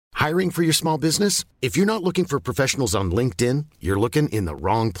Hiring for your small business? If you're not looking for professionals on LinkedIn, you're looking in the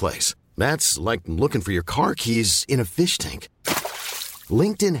wrong place. That's like looking for your car keys in a fish tank.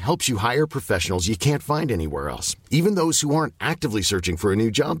 LinkedIn helps you hire professionals you can't find anywhere else, even those who aren't actively searching for a new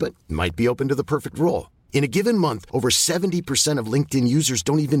job but might be open to the perfect role. In a given month, over 70% of LinkedIn users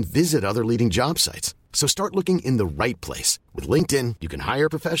don't even visit other leading job sites. So start looking in the right place. With LinkedIn, you can hire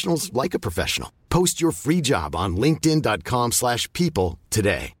professionals like a professional. Post your free job on linkedin.com/people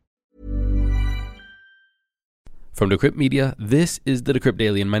today. From Decrypt Media, this is the Decrypt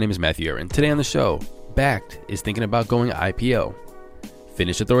Daily, and my name is Matthew Aaron. Today on the show, Bakkt is thinking about going IPO.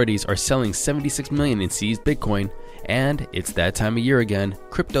 Finnish authorities are selling 76 million in seized Bitcoin, and it's that time of year again,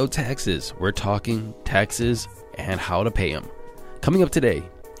 crypto taxes. We're talking taxes and how to pay them. Coming up today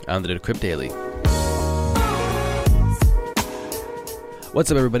on the Decrypt Daily. What's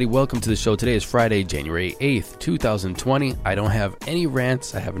up, everybody? Welcome to the show. Today is Friday, January 8th, 2020. I don't have any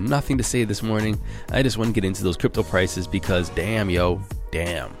rants. I have nothing to say this morning. I just want to get into those crypto prices because damn,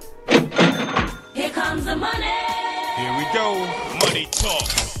 damn. Here comes the money. Here we go. Money talk.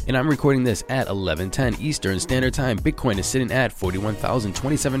 And I'm recording this at 11:10 Eastern Standard Time. Bitcoin is sitting at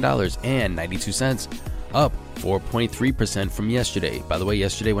 $41,027.92, up 4.3% from yesterday. By the way,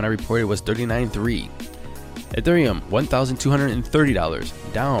 yesterday when I reported was $39.3. Ethereum, $1,230,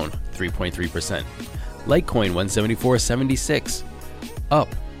 down 3.3%. Litecoin, $174.76, up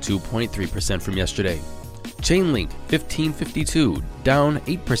 2.3% from yesterday. Chainlink, $15.52, down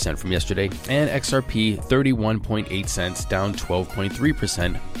 8% from yesterday. And XRP, 31.8 cents, down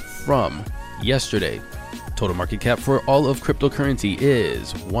 12.3% from yesterday. Total market cap for all of cryptocurrency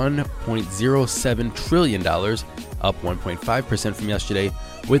is $1.07 trillion, up 1.5% from yesterday,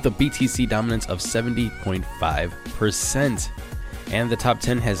 with a BTC dominance of 70.5%. And the top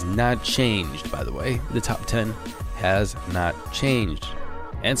 10 has not changed, by the way. The top 10 has not changed.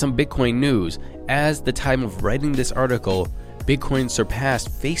 And some Bitcoin news. As the time of writing this article, Bitcoin surpassed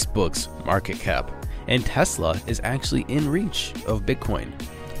Facebook's market cap, and Tesla is actually in reach of Bitcoin.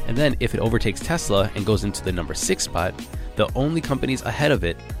 And then if it overtakes Tesla and goes into the number 6 spot, the only companies ahead of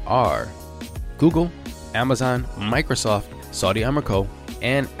it are Google, Amazon, Microsoft, Saudi Aramco,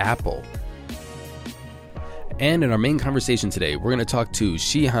 and Apple. And in our main conversation today, we're going to talk to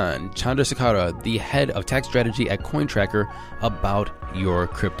Shihan Chandrasekhara, the head of tax strategy at CoinTracker, about your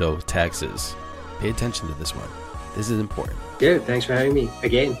crypto taxes. Pay attention to this one. This is important. Good. Thanks for having me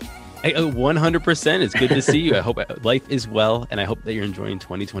again. 100%. It's good to see you. I hope life is well, and I hope that you're enjoying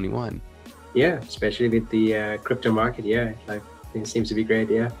 2021. Yeah, especially with the crypto market. Yeah, it seems to be great.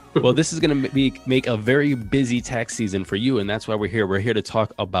 Yeah. Well, this is going to make a very busy tax season for you, and that's why we're here. We're here to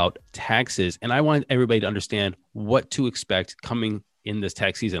talk about taxes, and I want everybody to understand what to expect coming in this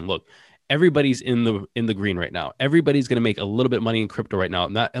tax season. Look, everybody's in the green right now. Everybody's going to make a little bit of money in crypto right now.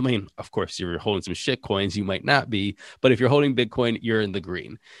 Of course, if you're holding some shit coins, you might not be, but if you're holding Bitcoin, you're in the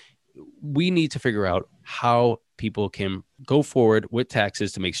green. We need to figure out how people can go forward with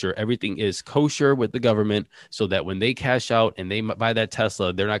taxes to make sure everything is kosher with the government, so that when they cash out and they buy that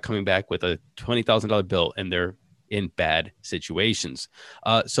Tesla, they're not coming back with a $20,000 bill and they're in bad situations.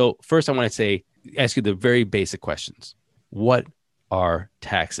 So first I want to ask you the very basic questions. What are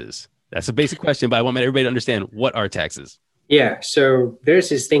taxes? That's a basic question, but I want everybody to understand, what are taxes? Yeah. So there's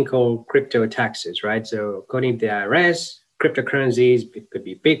this thing called crypto taxes, right? So according to the IRS, cryptocurrencies, it could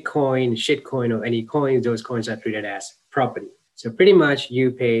be Bitcoin, shitcoin, or any coins, those coins are treated as property. So pretty much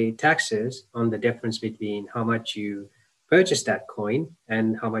you pay taxes on the difference between how much you purchased that coin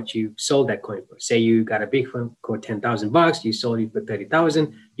and how much you sold that coin for. Say you got a Bitcoin for $10,000, you sold it for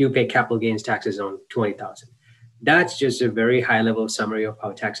 $30,000, you pay capital gains taxes on $20,000. That's just a very high level summary of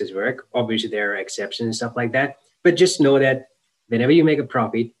how taxes work. Obviously, there are exceptions and stuff like that, but just know that whenever you make a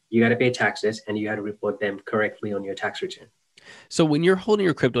profit, you got to pay taxes and you got to report them correctly on your tax return. So when you're holding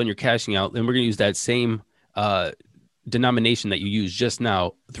your crypto and you're cashing out, and we're going to use that same denomination that you used just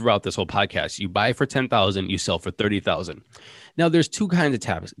now throughout this whole podcast, you buy for $10,000, you sell for $30,000. Now, there's two kinds of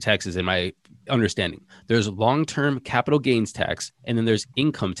taxes in my understanding. There's long-term capital gains tax, and then there's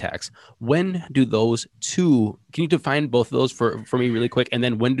income tax. When do those two, can you define both of those for me really quick? And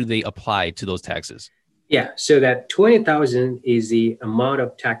then when do they apply to those taxes? Yeah, so that 20,000 is the amount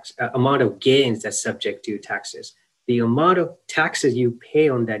of gains that's subject to taxes. The amount of taxes you pay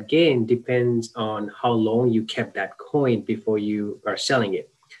on that gain depends on how long you kept that coin before you are selling it.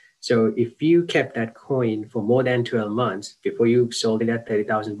 So if you kept that coin for more than 12 months before you sold it at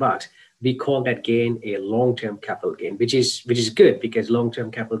 $30,000, we call that gain a long-term capital gain, which is good because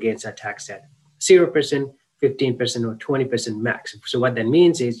long-term capital gains are taxed at 0%, 15%, or 20% max. So what that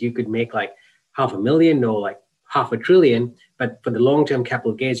means is you could make like $500,000 or like half a trillion, but for the long-term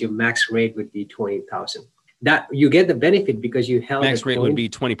capital gains, your max rate would be 20,000. That you get the benefit because you held Max the rate coin, would be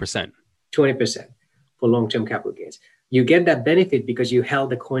 20%. 20% for long-term capital gains. You get that benefit because you held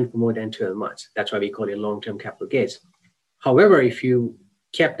the coin for more than 12 months. That's why we call it long-term capital gains. However, if you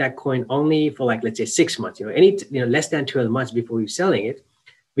kept that coin only for like, let's say 6 months, less than 12 months before you're selling it,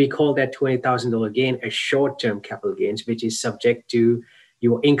 we call that $20,000 gain a short-term capital gains, which is subject to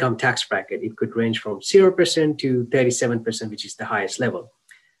your income tax bracket. It could range from 0% to 37%, which is the highest level.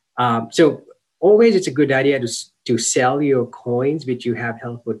 So always it's a good idea to sell your coins, which you have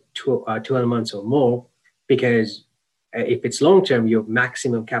held for 12 months or more, because if it's long-term, your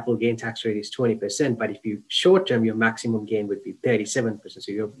maximum capital gain tax rate is 20%. But if you short-term, your maximum gain would be 37%.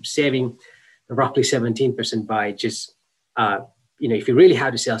 So you're saving roughly 17% by just, if you really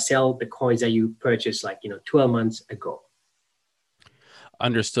have to sell the coins that you purchased 12 months ago.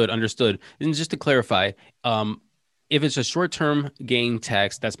 Understood. And just to clarify, if it's a short-term gain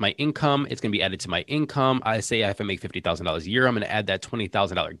tax, that's my income. It's going to be added to my income. I say if I make $50,000 a year, I'm going to add that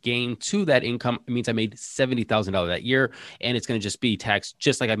 $20,000 gain to that income. It means I made $70,000 that year, and it's going to just be taxed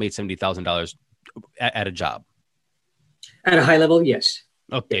just like I made $70,000 at a job. At a high level, yes.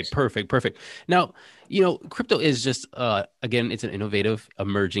 Okay, yes. Perfect. Now, crypto is just, again, it's an innovative,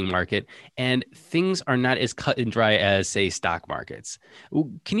 emerging market, and things are not as cut and dry as, say, stock markets.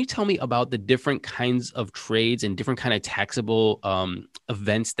 Can you tell me about the different kinds of trades and different kind of taxable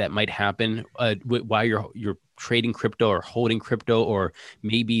events that might happen while you're trading crypto or holding crypto, or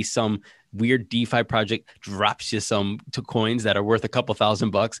maybe some weird DeFi project drops you some coins that are worth a couple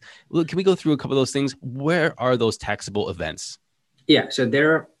 $1,000? Can we go through a couple of those things? Where are those taxable events? Yeah, so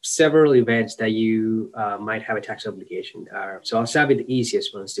there are several events that you might have a tax obligation. So I'll start with the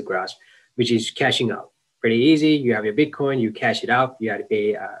easiest ones to grasp, which is cashing out. Pretty easy. You have your Bitcoin, you cash it out, you have to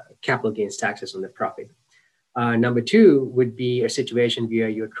pay capital gains taxes on the profit. Number two would be a situation where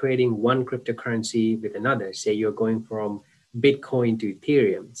you're trading one cryptocurrency with another. Say you're going from Bitcoin to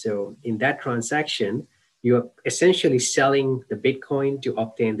Ethereum. So in that transaction, you're essentially selling the Bitcoin to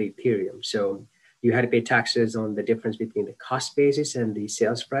obtain the Ethereum. So you had to pay taxes on the difference between the cost basis and the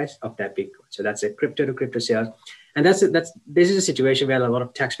sales price of that Bitcoin. So that's a crypto to crypto sales. And this is a situation where a lot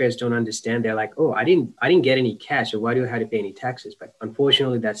of taxpayers don't understand. They're like, oh, I didn't get any cash, so why do I have to pay any taxes? But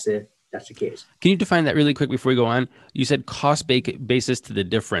unfortunately, that's the case. Can you define that really quick before we go on? You said cost basis to the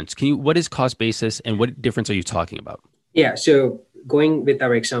difference. What is cost basis and what difference are you talking about? Yeah, so going with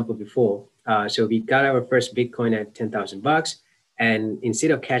our example before, so we got our first Bitcoin at $10,000, and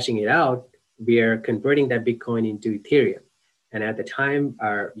instead of cashing it out, we are converting that Bitcoin into Ethereum. And at the time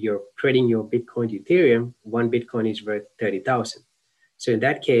you're trading your Bitcoin to Ethereum, one Bitcoin is worth 30,000. So in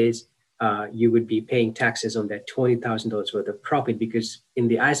that case, you would be paying taxes on that $20,000 worth of profit, because in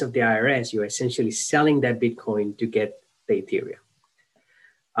the eyes of the IRS, you're essentially selling that Bitcoin to get the Ethereum.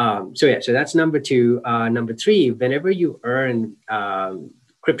 So that's number two. Number three, whenever you earn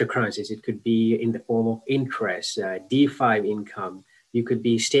cryptocurrencies, it could be in the form of interest, DeFi income, you could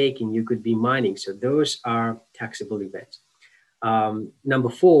be staking, you could be mining. So those are taxable events. Number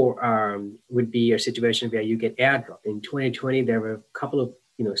four would be a situation where you get airdrop. In 2020, there were a couple of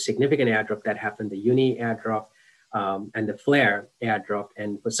significant airdrop that happened, the Uni airdrop and the Flare airdrop.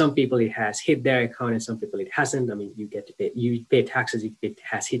 And for some people, it has hit their account, and some people it hasn't. I mean, you pay taxes if it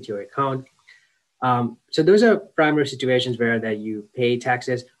has hit your account. So those are primary situations where that you pay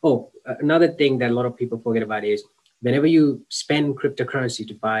taxes. Oh, another thing that a lot of people forget about is whenever you spend cryptocurrency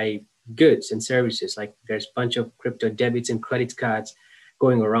to buy goods and services, like there's a bunch of crypto debits and credit cards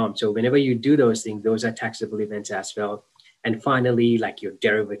going around. So whenever you do those things, those are taxable events as well. And finally, like your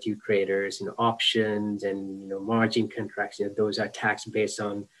derivative traders, options and, margin contracts, those are taxed based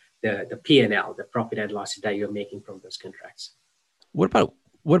on the P&L, the profit and losses that you're making from those contracts.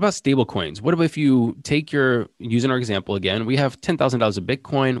 What about stable coins? What about if you take using our example again, we have $10,000 of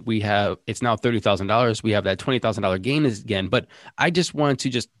Bitcoin. It's now $30,000. We have that $20,000 gain again, but I just want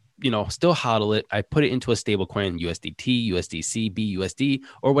to still hodl it. I put it into a stable coin, USDT, USDC, BUSD,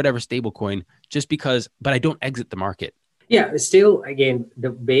 or whatever stable coin, but I don't exit the market. Yeah, still, again,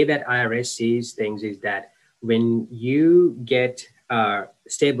 the way that IRS sees things is that when you get a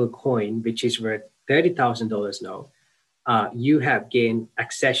stable coin, which is worth $30,000 now, you have gained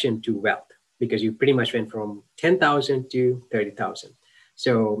accession to wealth, because you pretty much went from 10,000 to 30,000.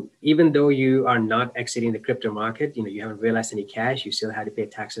 So even though you are not exiting the crypto market, you haven't realized any cash, you still had to pay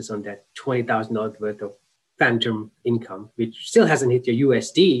taxes on that $20,000 worth of phantom income, which still hasn't hit your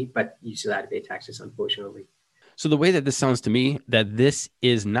USD, but you still had to pay taxes, unfortunately. So the way that this sounds to me, that this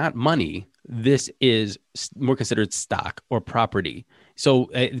is not money, this is more considered stock or property. So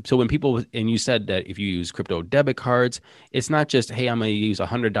when people, and you said that if you use crypto debit cards, it's not just, hey, I'm going to use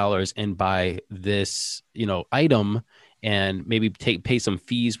 $100 and buy this, item and maybe pay some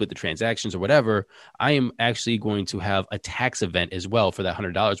fees with the transactions or whatever. I am actually going to have a tax event as well for that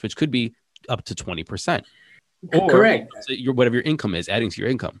 $100, which could be up to 20%. Or Correct. Whatever your income is, adding to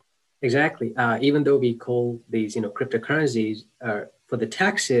your income. Exactly. Even though we call these, cryptocurrencies, for the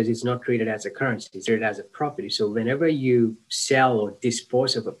taxes, it's not treated as a currency, it's treated as a property. So whenever you sell or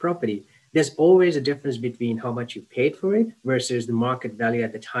dispose of a property, there's always a difference between how much you paid for it versus the market value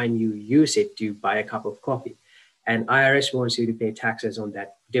at the time you use it to buy a cup of coffee. And IRS wants you to pay taxes on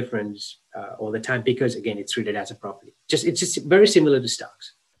that difference all the time because, again, it's treated as a property. It's just very similar to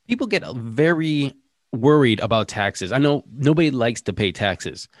stocks. People get very worried about taxes. I know nobody likes to pay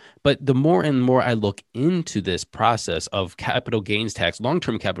taxes, but the more and more I look into this process of capital gains tax,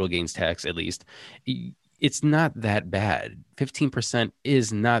 long-term capital gains tax, at least, it's not that bad. 15%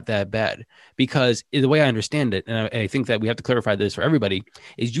 is not that bad because the way I understand it, and I think that we have to clarify this for everybody,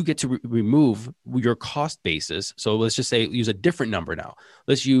 is you get to remove your cost basis. So let's just say use a different number now.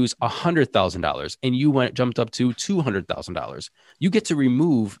 Let's use $100,000 and you jumped up to $200,000. You get to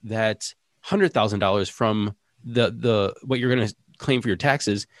remove that $100,000 from the what you're going to claim for your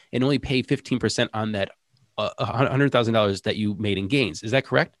taxes and only pay 15% on that $100,000 that you made in gains. Is that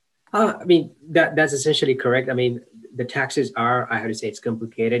correct? That's essentially correct. The taxes are, I have to say, it's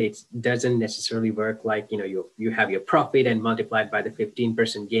complicated. It doesn't necessarily work like, you have your profit and multiplied by the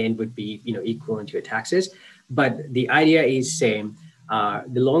 15% gain would be, equivalent to your taxes. But the idea is same.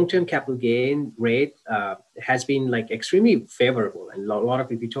 The long-term capital gain rate has been extremely favorable. And a lot of,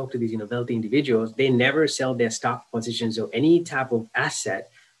 if you talk to these, wealthy individuals, they never sell their stock positions or any type of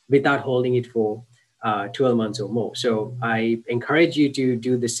asset without holding it for 12 months or more. So I encourage you to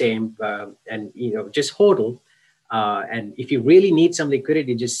do the same and, just hodl. And if you really need some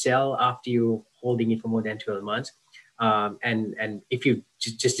liquidity, just sell after you're holding it for more than 12 months. And if you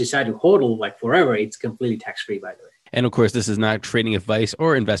just decide to hodl forever, it's completely tax-free, by the way. And of course, this is not trading advice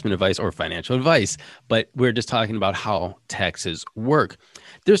or investment advice or financial advice, but we're just talking about how taxes work.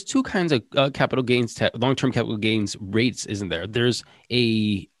 There's two kinds of capital gains, long-term capital gains rates, isn't there? There's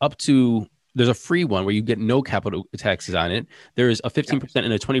a free one where you get no capital taxes on it. There's a 15%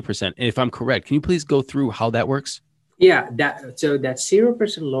 and a 20%. And if I'm correct, can you please go through how that works? Yeah, that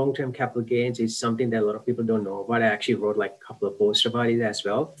 0% long-term capital gains is something that a lot of people don't know about. I actually wrote a couple of posts about it as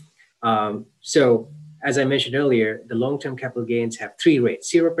well. So as I mentioned earlier, the long-term capital gains have three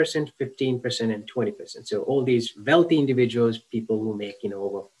rates: 0%, 15%, and 20%. So all these wealthy individuals, people who make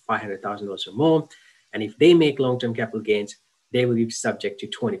over $500,000 or more, and if they make long-term capital gains, they will be subject to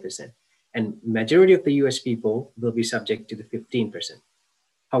 20%. And majority of the US people will be subject to the 15%.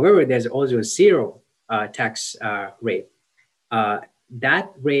 However, there's also a zero tax rate.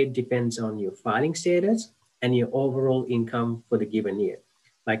 That rate depends on your filing status and your overall income for the given year.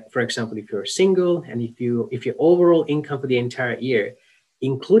 For example, if you're single and if your overall income for the entire year,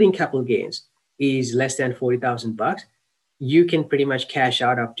 including capital gains, is less than $40,000, you can pretty much cash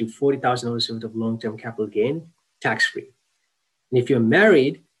out up to $40,000 worth of long-term capital gain tax-free. And if you're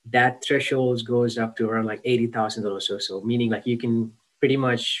married, that threshold goes up to around $80,000 or so, meaning you can pretty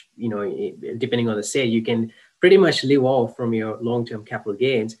much, depending on the state, you can pretty much live off from your long-term capital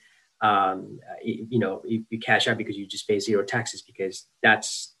gains. You cash out because you just pay zero taxes because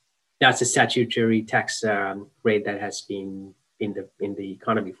that's a statutory tax rate that has been in the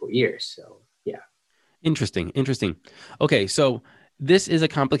economy for years. So, yeah. Interesting. Okay. So this is a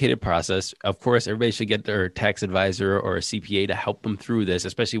complicated process. Of course, everybody should get their tax advisor or a CPA to help them through this,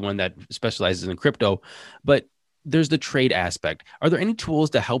 especially one that specializes in crypto. But there's the trade aspect. Are there any tools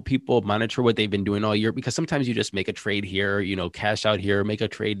to help people monitor what they've been doing all year? Because sometimes you just make a trade here, cash out here, make a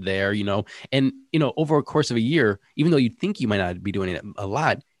trade there, and, over a course of a year, even though you think you might not be doing it a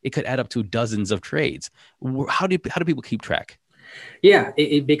lot, it could add up to dozens of trades. How do people keep track? Yeah,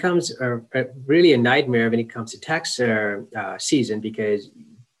 it becomes really a nightmare when it comes to tax season, because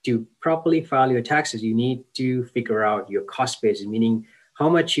to properly file your taxes, you need to figure out your cost basis, meaning how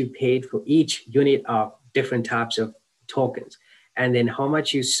much you paid for each unit of different types of tokens, and then how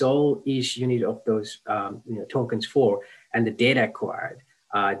much you sold each unit of those tokens for, and the data acquired,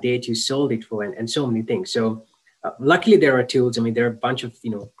 date you sold it for, and so many things. So luckily there are tools. There are a bunch of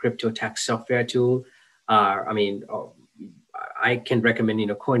crypto tax software tool. I can recommend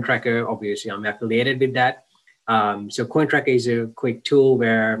CoinTracker. Obviously, I'm affiliated with that. So CoinTracker is a quick tool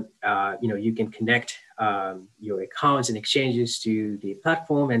where you can connect your accounts and exchanges to the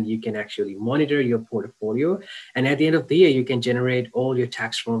platform, and you can actually monitor your portfolio. And at the end of the year, you can generate all your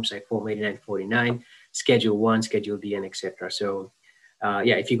tax forms like Form 8949, Schedule 1, Schedule D, and etc. So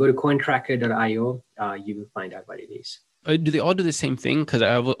if you go to cointracker.io, you will find out what it is. Do they all do the same thing? Because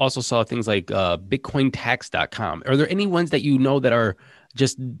I also saw things like bitcointax.com. Are there any ones that you know that are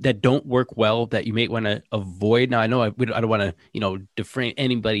just that don't work well that you may want to avoid? Now, I know I don't want to, defame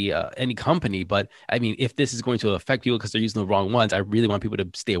anybody, any company, but I mean, if this is going to affect people because they're using the wrong ones, I really want people to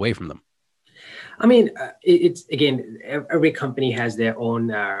stay away from them. I mean, it's again, every company has their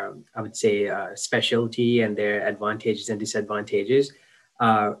own, I would say, specialty and their advantages and disadvantages.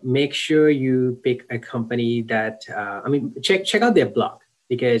 Make sure you pick a company that, check out their blog,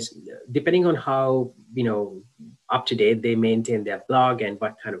 because depending on how, up to date they maintain their blog and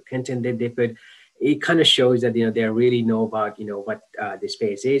what kind of content that they put, it kind of shows that, they really know about, what the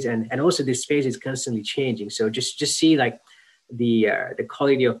space is. And also the space is constantly changing. So just see like the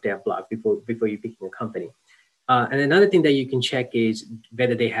quality of their blog before you pick a company. And another thing that you can check is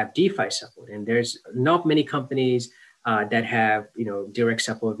whether they have DeFi support. And there's not many companies that have, direct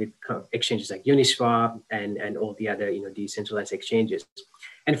support with exchanges like Uniswap and all the other, decentralized exchanges.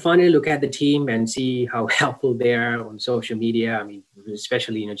 And finally, look at the team and see how helpful they are on social media. I mean,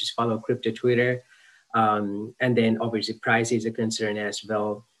 especially, just follow crypto Twitter. And then obviously price is a concern as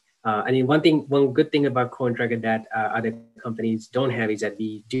well. One good thing about Cointracker that other companies don't have is that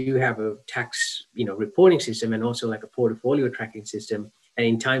we do have a tax, reporting system and also like a portfolio tracking system. And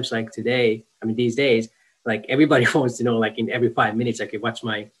in times like today, these days, like everybody wants to know, like in every 5 minutes, okay, what's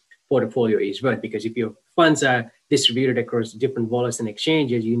my portfolio is worth? Because if your funds are distributed across different wallets and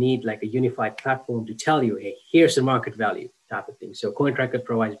exchanges, you need like a unified platform to tell you, hey, here's the market value type of thing. So Cointracker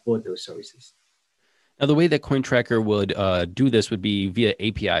provides both those services. Now, the way that Cointracker would do this would be via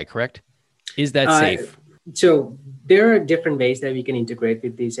API, correct? Is that safe? So there are different ways that we can integrate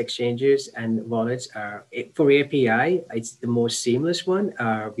with these exchanges and wallets. For API, it's the most seamless one.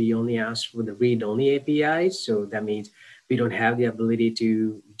 We only ask for the read-only APIs. So that means we don't have the ability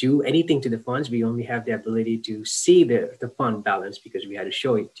to do anything to the funds. We only have the ability to see the fund balance because we had to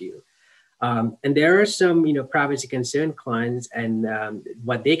show it to you. And there are some, privacy concerned clients, and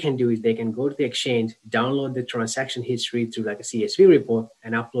what they can do is they can go to the exchange, download the transaction history through like a CSV report,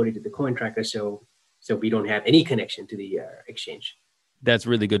 and upload it to the Cointracker. So we don't have any connection to the exchange. That's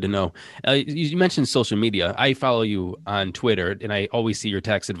really good to know. You mentioned social media. I follow you on Twitter, and I always see your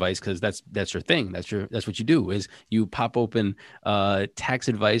tax advice because that's your thing. That's what you do. Is you pop open tax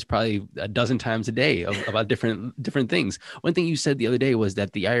advice probably a dozen times a day about different things. One thing you said the other day was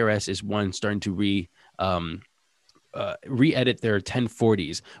that the IRS is starting to re-edit their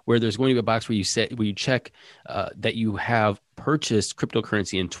 1040s, where there's going to be a box where you check that you have purchased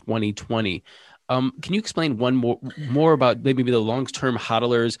cryptocurrency in 2020. Can you explain one more about maybe the long-term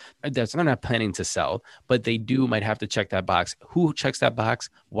hodlers that's not planning to sell, but they might have to check that box? Who checks that box?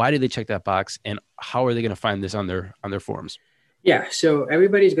 Why do they check that box? And how are they going to find this on their forms? Yeah, so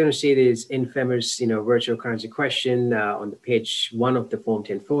everybody's going to see this infamous, virtual currency question on the page 1 of the Form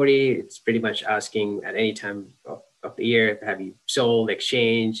 1040. It's pretty much asking at any time of the year, have you sold,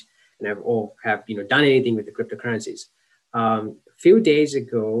 exchanged, and have done anything with the cryptocurrencies? Few days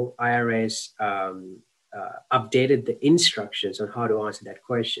ago, IRS updated the instructions on how to answer that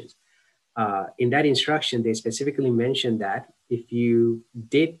question. In that instruction, they specifically mentioned that if you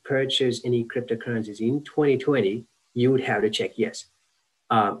did purchase any cryptocurrencies in 2020, you would have to check yes.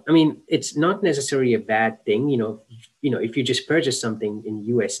 It's not necessarily a bad thing. If you just purchase something in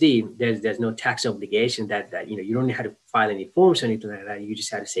USD, there's no tax obligation that you don't have to file any forms or anything like that. You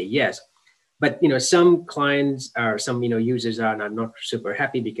just have to say yes. But, some clients or some, users are not super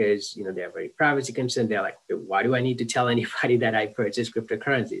happy because, they're very privacy concerned. They're like, why do I need to tell anybody that I purchased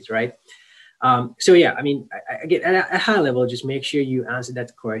cryptocurrencies, right? Again, at a high level, just make sure you answer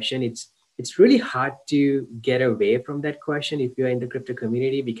that question. It's really hard to get away from that question if you're in the crypto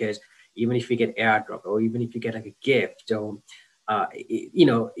community, because even if you get airdrop or even if you get like a gift or,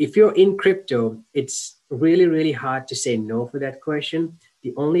 if you're in crypto, it's really, really hard to say no for that question.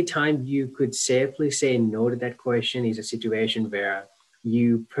 The only time you could safely say no to that question is a situation where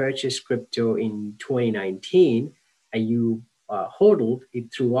you purchased crypto in 2019 and you hodled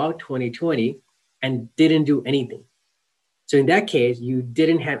it throughout 2020 and didn't do anything. So in that case, you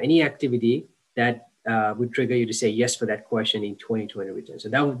didn't have any activity that would trigger you to say yes for that question in 2020 return. So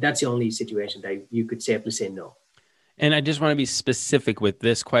that's the only situation that you could safely say no. And I just want to be specific with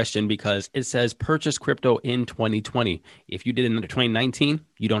this question because it says purchase crypto in 2020. If you did it in 2019,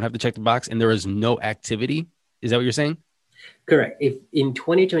 you don't have to check the box and there is no activity. Is that what you're saying? Correct. If in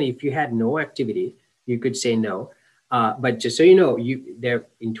 2020, if you had no activity, you could say no. But just so you know,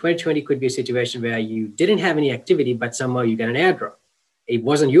 in 2020 could be a situation where you didn't have any activity, but somehow you got an airdrop. It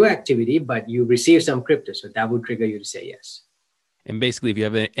wasn't your activity, but you received some crypto. So that would trigger you to say yes. And basically, if you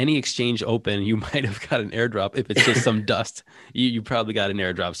have any exchange open, you might have got an airdrop. If it's just some dust, you probably got an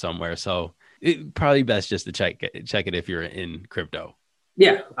airdrop somewhere. So it probably best just to check it if you're in crypto.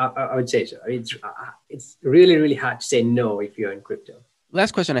 Yeah, I would say so. It's really, really hard to say no if you're in crypto.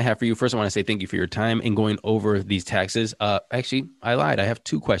 Last question I have for you. First, I want to say thank you for your time in going over these taxes. Actually, I lied. I have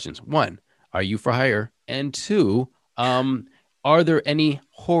two questions. One, are you for hire? And two, are there any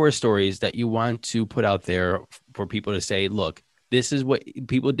horror stories that you want to put out there for people to say, look, this is what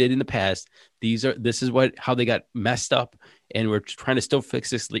people did in the past. This is how they got messed up, and we're trying to still fix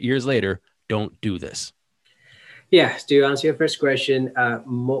this years later. Don't do this. Yeah, to answer your first question,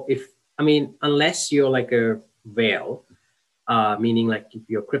 unless you're like a whale, meaning like if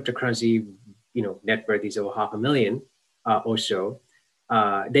your cryptocurrency, net worth is over $500,000 or so,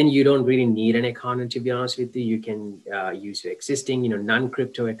 then you don't really need an accountant, to be honest with you. You can use your existing,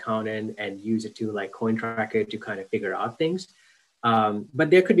 non-crypto accountant and use it to like CoinTracker to kind of figure out things. But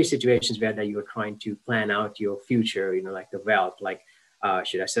there could be situations where that you're trying to plan out your future, like the wealth, like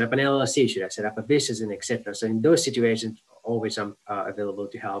should I set up an LLC? Should I set up a business, and etc. So in those situations, always I'm available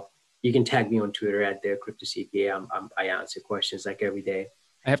to help. You can tag me on Twitter at the Crypto CPA. I answer questions like every day.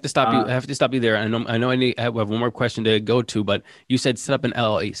 I have to stop you. I have to stop you there. I know. I have one more question to go to, but you said set up an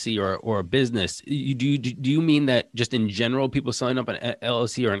LLC or a business. Do you mean that just in general, people sign up an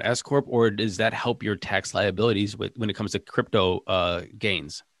LLC or an S corp, or does that help your tax liabilities when it comes to crypto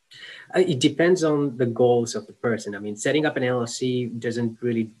gains? It depends on the goals of the person. I mean, setting up an LLC doesn't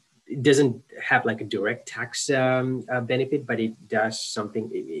have like a direct tax benefit, but it does something.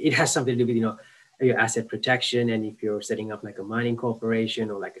 It has something to do with your asset protection. And if you're setting up like a mining corporation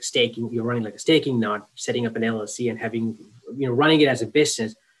or like you're running like a staking node, setting up an LLC and having, running it as a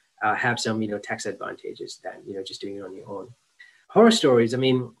business, have some, tax advantages than, just doing it on your own. Horror stories. I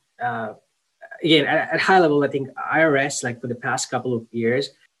mean, again, at high level, I think IRS, like for the past couple of years,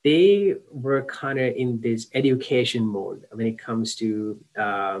 they were kind of in this education mode when it comes to,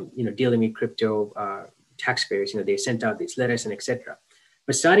 dealing with crypto taxpayers. They sent out these letters and etc.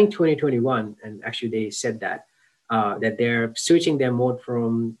 But starting 2021, and actually they said that they're switching their mode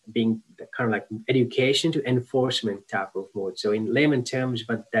from being kind of like education to enforcement type of mode. So in layman terms,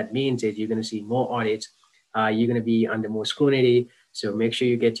 what that means is you're going to see more audits. You're going to be under more scrutiny. So make sure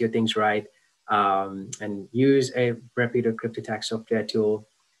you get your things right and use a reputable crypto tax software tool.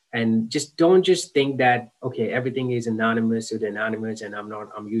 And don't think that, okay, everything is anonymous and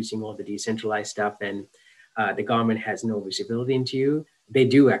I'm using all the decentralized stuff and the government has no visibility into you. They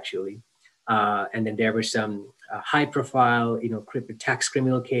do actually. And then there was some high profile, crypto tax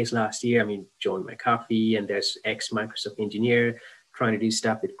criminal case last year. I mean, John McAfee, and there's ex-Microsoft engineer trying to do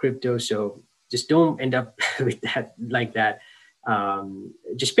stuff with crypto. So just don't end up with that like that.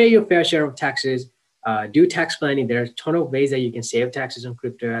 Just pay your fair share of taxes. Do tax planning. There are a ton of ways that you can save taxes on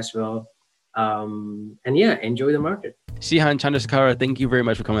crypto as well. And yeah, enjoy the market. Shihan Chandrasekhara, thank you very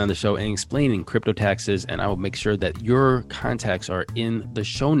much for coming on the show and explaining crypto taxes. And I will make sure that your contacts are in the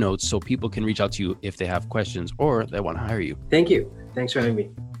show notes so people can reach out to you if they have questions or they want to hire you. Thank you. Thanks for having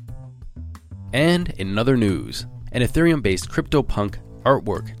me. And in other news, an Ethereum-based CryptoPunk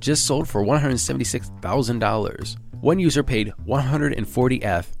artwork just sold for $176,000. One user paid 140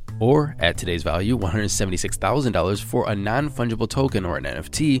 ETH, or at today's value, $176,000 for a non-fungible token or an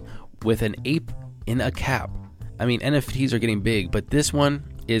NFT with an ape in a cap. I mean, NFTs are getting big, but this one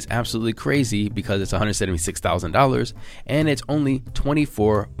is absolutely crazy because it's $176,000 and it's only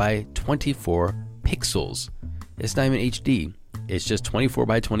 24 by 24 pixels. It's not even HD. It's just 24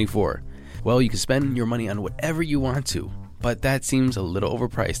 by 24. Well, you can spend your money on whatever you want to, but that seems a little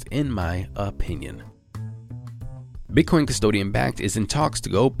overpriced in my opinion. Bitcoin Custodian Bakkt is in talks to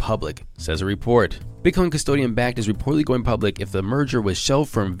go public, says a report. Bitcoin Custodian Bakkt is reportedly going public if the merger with shell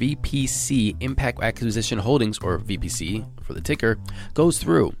firm VPC Impact Acquisition Holdings, or VPC for the ticker, goes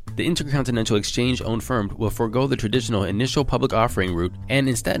through. The Intercontinental Exchange-owned firm will forego the traditional initial public offering route and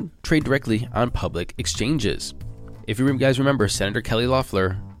instead trade directly on public exchanges. If you guys remember, Senator Kelly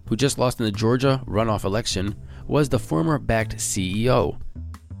Loeffler, who just lost in the Georgia runoff election, was the former Bakkt CEO.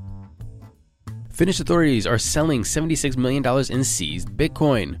 Finnish authorities are selling $76 million in seized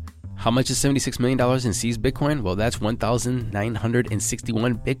Bitcoin. How much is $76 million in seized Bitcoin? Well, that's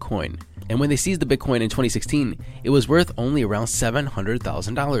 1,961 Bitcoin. And when they seized the Bitcoin in 2016, it was worth only around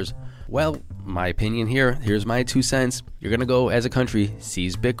 $700,000. Well, my opinion here's my 2 cents. You're going to go as a country,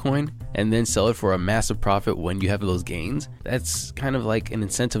 seize Bitcoin, and then sell it for a massive profit when you have those gains. That's kind of like an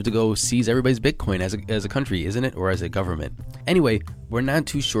incentive to go seize everybody's Bitcoin as a country, isn't it? Or as a government. Anyway, we're not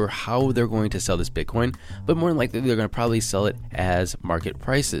too sure how they're going to sell this Bitcoin, but more than likely they're going to probably sell it as market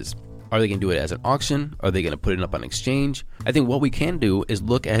prices. Are they going to do it as an auction? Are they going to put it up on exchange? I think what we can do is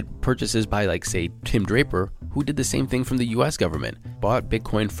look at purchases by, like, say, Tim Draper, who did the same thing from the US government, bought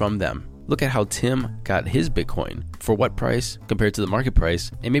Bitcoin from them. Look at how Tim got his Bitcoin, for what price compared to the market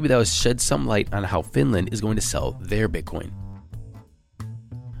price, and maybe that will shed some light on how Finland is going to sell their Bitcoin.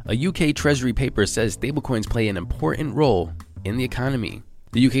 A UK Treasury paper says stablecoins play an important role in the economy.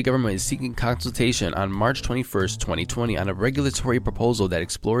 The UK government is seeking consultation on March 21st, 2020 on a regulatory proposal that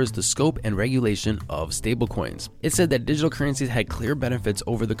explores the scope and regulation of stablecoins. It said that digital currencies had clear benefits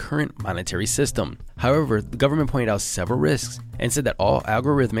over the current monetary system. However, the government pointed out several risks and said that all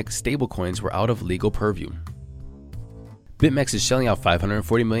algorithmic stablecoins were out of legal purview. BitMEX is shelling out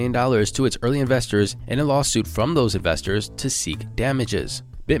 $540 million to its early investors in a lawsuit from those investors to seek damages.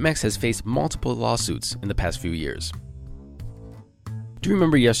 BitMEX has faced multiple lawsuits in the past few years. Do you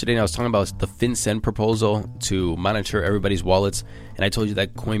remember yesterday I was talking about the FinCEN proposal to monitor everybody's wallets? And I told you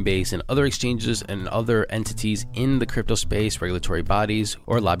that Coinbase and other exchanges and other entities in the crypto space, regulatory bodies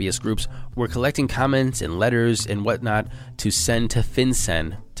or lobbyist groups, were collecting comments and letters and whatnot to send to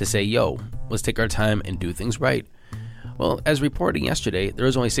FinCEN to say, yo, let's take our time and do things right. Well, as reported yesterday, there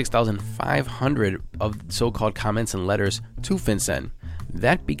was only 6,500 of so-called comments and letters to FinCEN.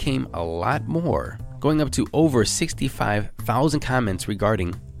 That became a lot more, going up to over 65,000 comments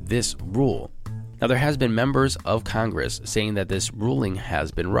regarding this rule. Now, there has been members of Congress saying that this ruling has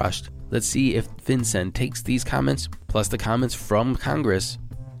been rushed. Let's see if FinCEN takes these comments, plus the comments from Congress,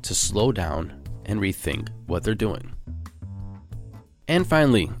 to slow down and rethink what they're doing. And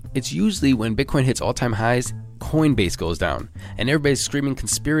finally, it's usually when Bitcoin hits all-time highs, Coinbase goes down, and everybody's screaming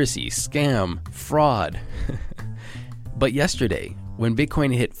conspiracy, scam, fraud. But yesterday, when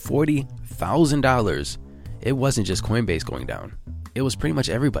Bitcoin hit $40,000, it wasn't just Coinbase going down. It was pretty much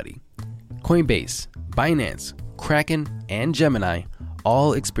everybody. Coinbase, Binance, Kraken, and Gemini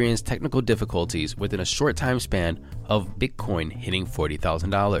all experienced technical difficulties within a short time span of Bitcoin hitting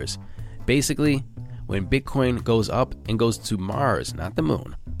 $40,000. Basically, when Bitcoin goes up and goes to Mars, not the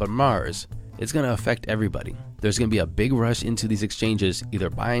moon, but Mars, it's going to affect everybody. There's going to be a big rush into these exchanges, either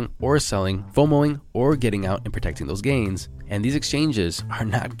buying or selling, FOMOing, or getting out and protecting those gains. And these exchanges are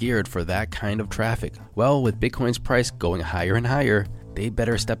not geared for that kind of traffic. Well, with Bitcoin's price going higher and higher, they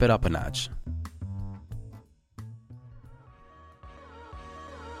better step it up a notch.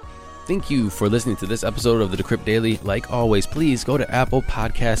 Thank you for listening to this episode of the Decrypt Daily. Like always, please go to Apple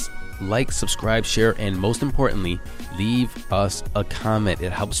Podcasts, like, subscribe, share, and most importantly, leave us a comment.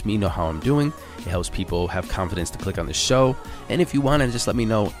 It helps me know how I'm doing. It helps people have confidence to click on the show. And if you want to just let me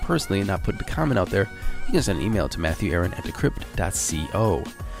know personally and not put the comment out there, you can send an email to matthewaaron@decrypt.co. I'm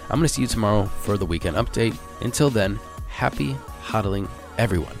going to see you tomorrow for the weekend update. Until then, happy hodling,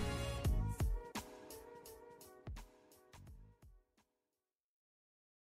 everyone.